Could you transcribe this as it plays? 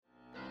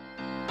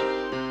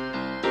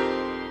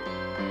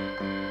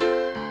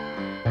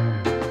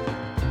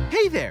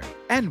Hey there,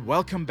 and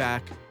welcome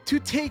back to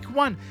Take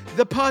One,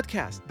 the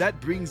podcast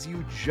that brings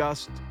you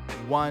just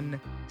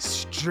one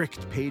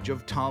strict page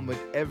of Talmud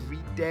every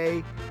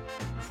day.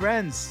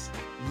 Friends,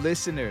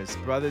 listeners,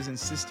 brothers and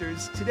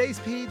sisters, today's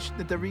page,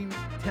 Nedarim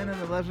 10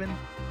 and 11,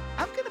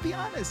 I'm going to be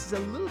honest, is a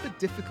little bit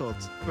difficult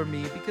for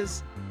me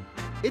because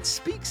it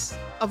speaks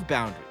of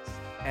boundaries.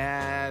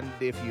 And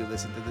if you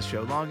listen to the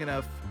show long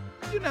enough,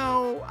 you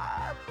know,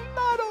 I'm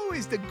not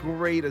always the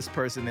greatest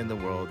person in the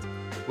world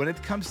when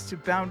it comes to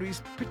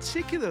boundaries,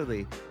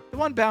 particularly the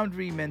one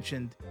boundary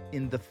mentioned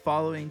in the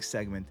following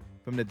segment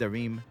from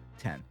Nedarim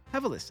 10.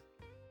 Have a listen.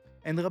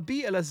 And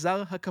Rabbi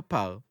Elazar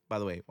HaKapar, by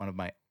the way, one of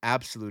my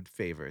absolute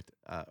favorite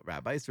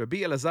rabbis, Rabbi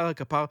Elazar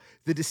HaKapar,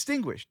 the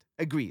distinguished,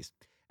 agrees,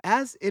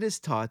 as it is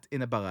taught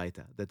in a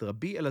Baraita, that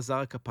Rabbi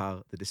Elazar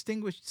HaKapar, the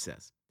distinguished,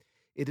 says,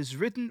 it is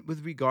written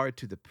with regard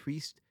to the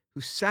priest who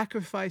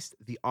sacrificed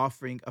the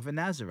offering of a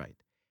Nazirite,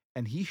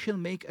 and he shall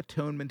make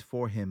atonement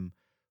for him,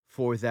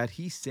 for that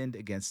he sinned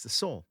against the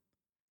soul.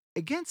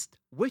 Against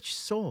which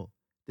soul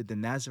did the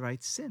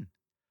Nazirite sin?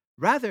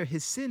 Rather,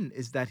 his sin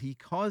is that he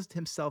caused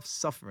himself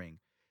suffering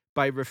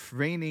by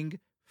refraining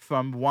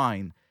from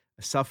wine.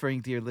 Suffering,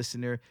 dear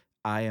listener,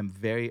 I am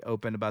very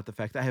open about the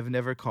fact I have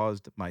never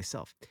caused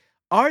myself.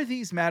 Are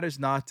these matters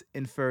not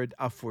inferred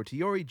a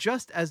fortiori,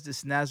 just as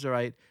this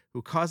Nazirite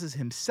who causes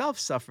himself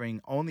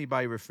suffering only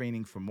by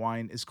refraining from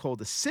wine is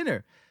called a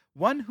sinner?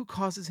 One who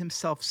causes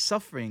himself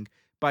suffering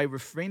by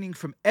refraining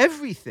from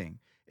everything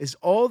is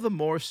all the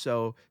more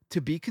so to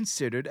be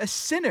considered a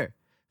sinner.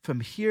 From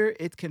here,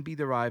 it can be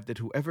derived that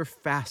whoever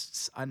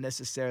fasts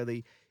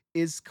unnecessarily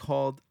is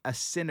called a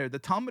sinner. The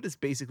Talmud is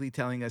basically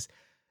telling us,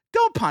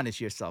 don't punish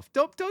yourself.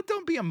 Don't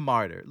be a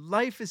martyr.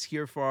 Life is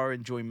here for our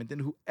enjoyment,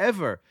 and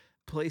whoever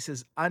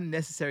places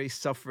unnecessary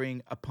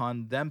suffering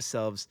upon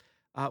themselves,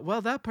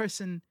 well, that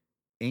person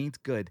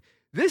ain't good.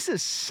 This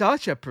is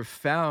such a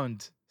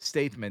profound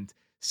statement,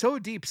 so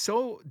deep,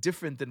 so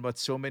different than what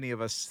so many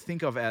of us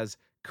think of as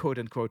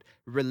quote-unquote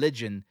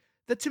religion,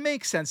 that to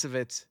make sense of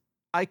it,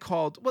 I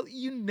called, well,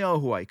 you know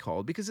who I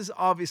called, because there's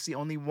obviously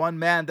only one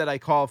man that I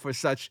call for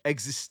such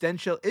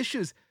existential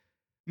issues.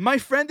 My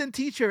friend and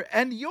teacher,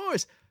 and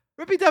yours,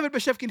 Rabbi David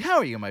Bashevkin. How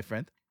are you, my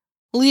friend?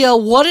 Leo,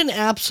 what an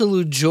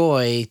absolute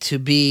joy to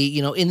be,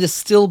 in this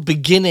still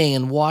beginning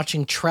and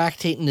watching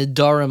Tractate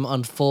Nedarim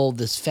unfold,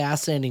 this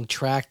fascinating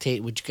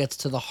tractate which gets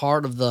to the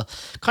heart of the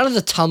kind of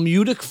the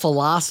Talmudic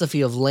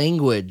philosophy of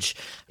language.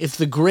 If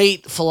the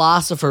great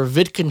philosopher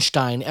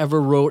Wittgenstein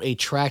ever wrote a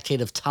tractate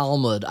of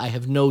Talmud, I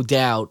have no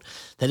doubt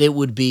that it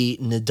would be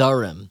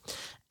Nedarim.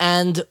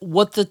 And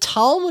what the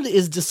Talmud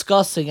is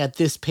discussing at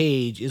this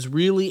page is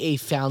really a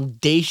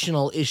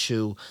foundational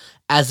issue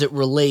as it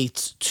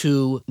relates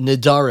to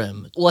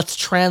Nedarim. Let's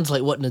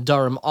translate what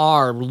Nedarim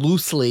are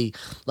loosely,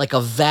 like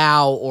a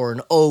vow or an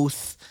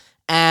oath.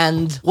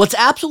 And what's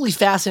absolutely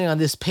fascinating on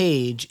this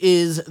page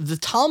is the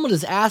Talmud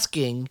is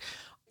asking,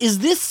 is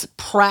this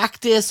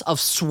practice of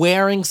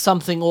swearing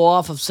something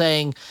off, of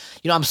saying,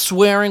 I'm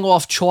swearing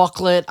off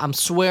chocolate, I'm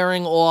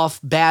swearing off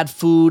bad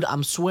food,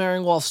 I'm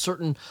swearing off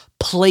certain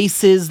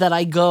places that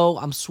I go,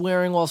 I'm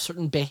swearing off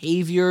certain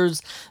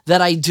behaviors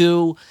that I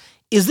do,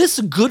 is this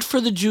good for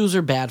the Jews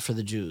or bad for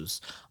the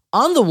Jews?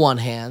 On the one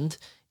hand,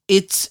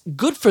 it's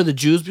good for the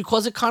Jews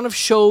because it kind of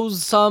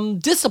shows some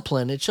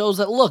discipline. It shows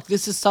that, look,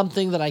 this is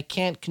something that I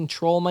can't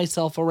control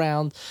myself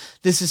around.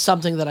 This is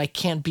something that I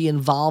can't be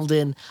involved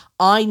in.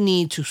 I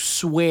need to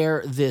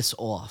swear this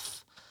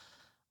off.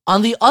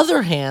 On the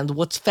other hand,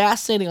 what's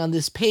fascinating on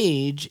this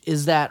page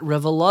is that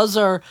Rav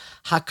Elazar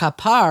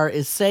HaKapar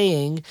is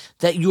saying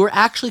that you're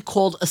actually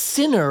called a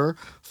sinner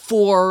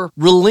for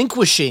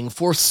relinquishing,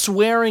 for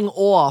swearing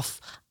off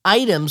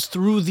items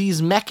through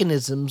these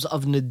mechanisms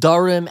of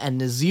Nedarim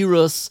and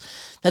Nazirus,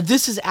 that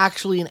this is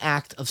actually an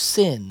act of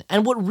sin.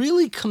 And what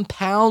really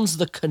compounds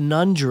the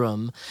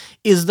conundrum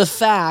is the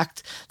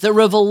fact that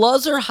Rav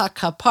Elazar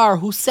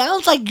HaKapar, who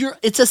sounds like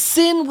it's a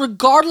sin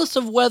regardless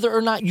of whether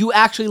or not you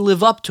actually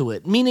live up to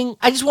it. Meaning,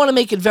 I just want to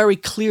make it very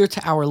clear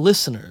to our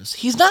listeners.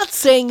 He's not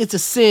saying it's a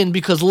sin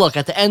because, look,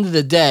 at the end of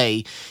the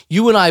day,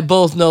 you and I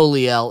both know,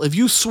 Liel, if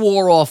you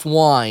swore off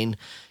wine,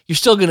 you're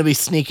still going to be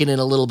sneaking in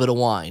a little bit of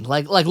wine.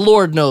 Like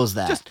Lord knows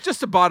that.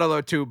 Just a bottle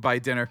or two by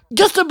dinner.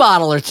 Just a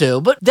bottle or two.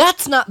 But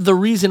that's not the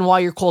reason why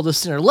you're called a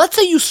sinner. Let's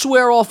say you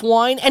swear off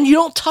wine and you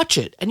don't touch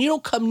it and you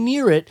don't come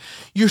near it.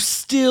 You're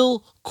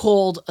still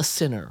called a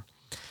sinner.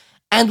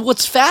 And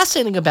what's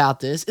fascinating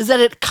about this is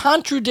that it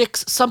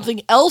contradicts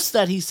something else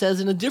that he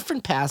says in a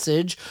different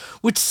passage,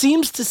 which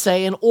seems to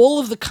say, and all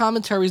of the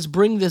commentaries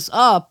bring this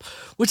up,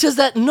 which is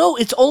that, no,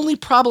 it's only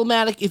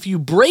problematic if you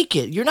break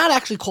it. You're not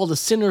actually called a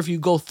sinner if you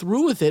go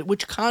through with it,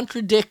 which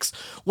contradicts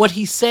what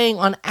he's saying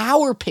on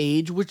our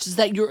page, which is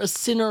that you're a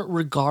sinner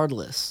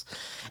regardless.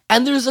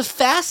 And there's a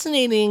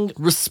fascinating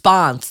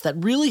response that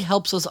really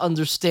helps us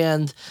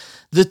understand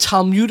the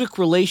Talmudic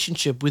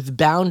relationship with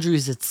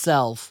boundaries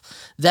itself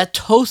that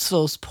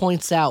Tosfos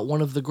points out,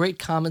 one of the great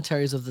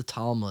commentaries of the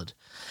Talmud.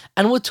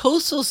 And what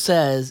Tosfos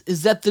says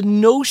is that the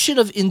notion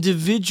of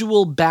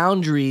individual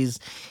boundaries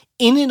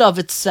in and of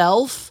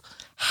itself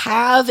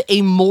have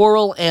a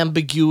moral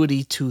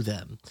ambiguity to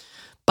them.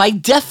 By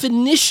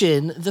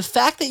definition, the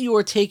fact that you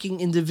are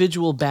taking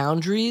individual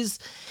boundaries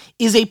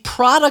is a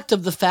product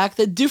of the fact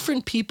that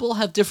different people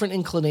have different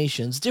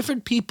inclinations.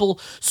 Different people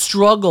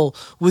struggle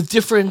with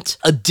different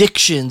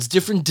addictions,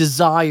 different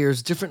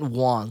desires, different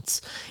wants.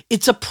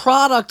 It's a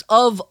product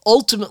of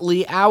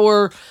ultimately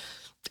our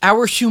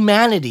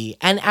humanity,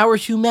 and our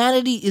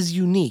humanity is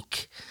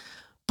unique.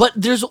 But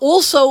there's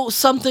also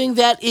something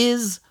that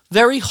is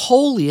very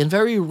holy and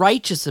very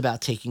righteous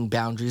about taking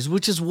boundaries,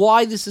 which is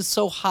why this is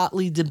so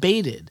hotly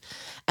debated.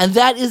 And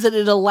that is that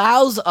it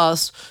allows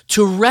us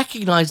to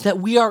recognize that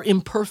we are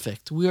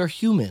imperfect, we are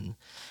human,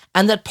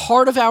 and that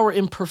part of our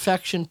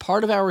imperfection,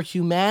 part of our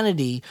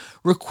humanity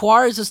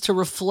requires us to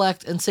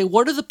reflect and say,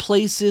 what are the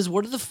places,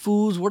 what are the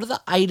foods, what are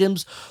the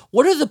items,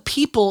 what are the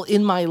people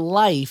in my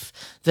life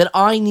that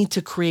I need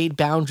to create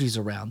boundaries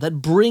around,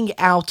 that bring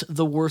out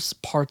the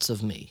worst parts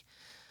of me?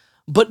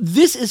 But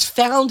this is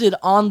founded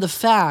on the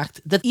fact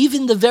that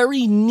even the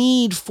very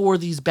need for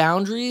these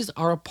boundaries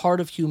are a part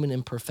of human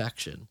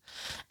imperfection.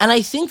 And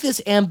I think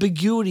this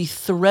ambiguity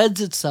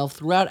threads itself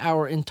throughout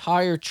our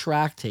entire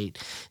tractate.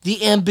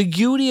 The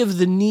ambiguity of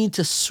the need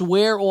to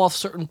swear off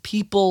certain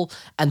people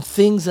and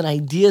things and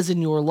ideas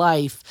in your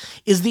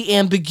life is the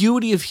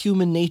ambiguity of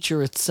human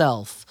nature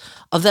itself,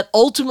 of that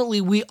ultimately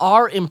we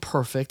are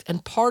imperfect,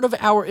 and part of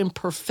our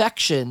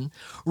imperfection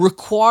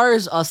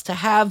requires us to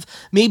have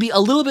maybe a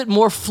little bit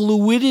more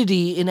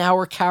fluidity in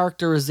our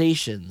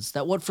characterizations,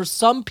 that what for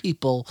some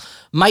people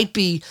might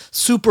be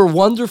super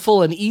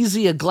wonderful and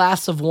easy, a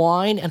glass of wine,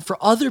 and for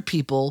other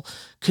people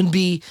can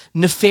be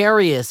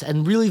nefarious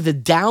and really the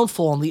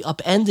downfall and the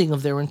upending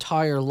of their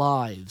entire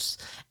lives.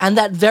 And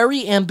that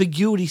very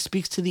ambiguity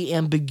speaks to the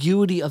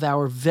ambiguity of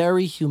our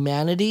very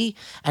humanity,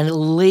 and it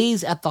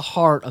lays at the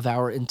heart of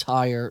our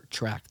entire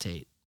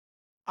tractate.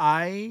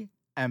 I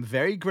am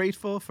very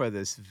grateful for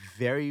this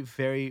very,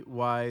 very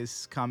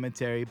wise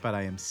commentary, but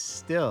I am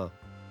still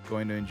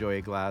going to enjoy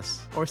a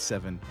glass or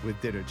 7 with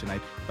dinner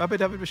tonight. Rabbi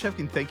David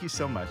Bashevkin, thank you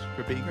so much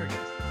for being our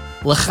guest.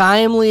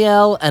 L'chaim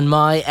Liel, and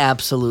my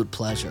absolute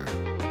pleasure.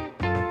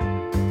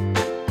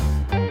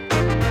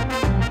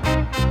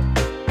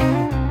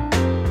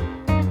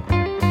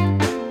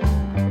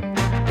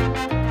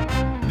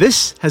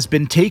 This has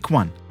been Take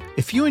One.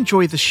 If you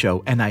enjoy the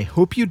show, and I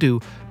hope you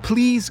do,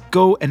 please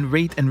go and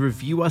rate and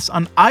review us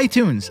on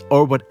iTunes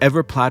or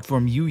whatever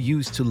platform you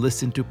use to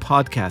listen to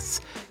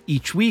podcasts.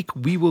 Each week,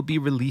 we will be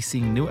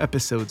releasing new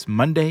episodes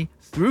Monday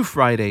through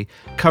Friday,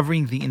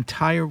 covering the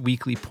entire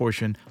weekly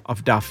portion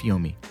of Daf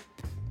Yomi.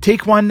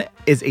 Take One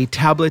is a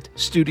Tablet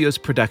Studios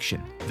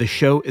production. The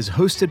show is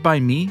hosted by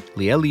me,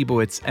 Liel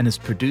Leibowitz, and is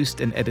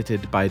produced and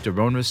edited by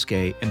Daron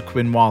Ruskay and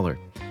Quinn Waller.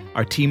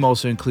 Our team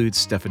also includes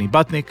Stephanie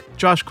Butnick,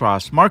 Josh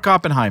Cross, Mark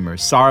Oppenheimer,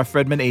 Sarah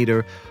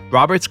Fredman-Ader,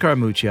 Robert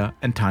Scaramuccia,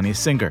 and Tanya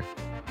Singer.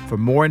 For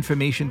more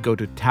information, go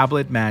to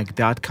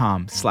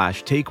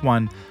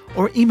tabletmag.com/takeone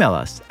or email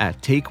us at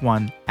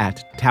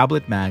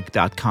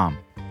takeone@tabletmag.com.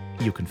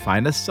 You can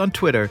find us on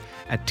Twitter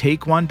at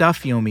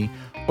TakeOneDafyomi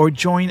or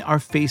join our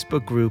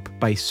Facebook group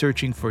by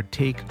searching for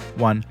Take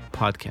One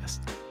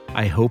Podcast.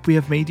 I hope we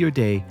have made your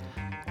day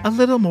a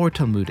little more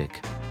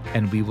Talmudic,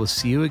 and we will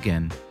see you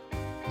again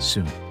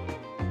soon.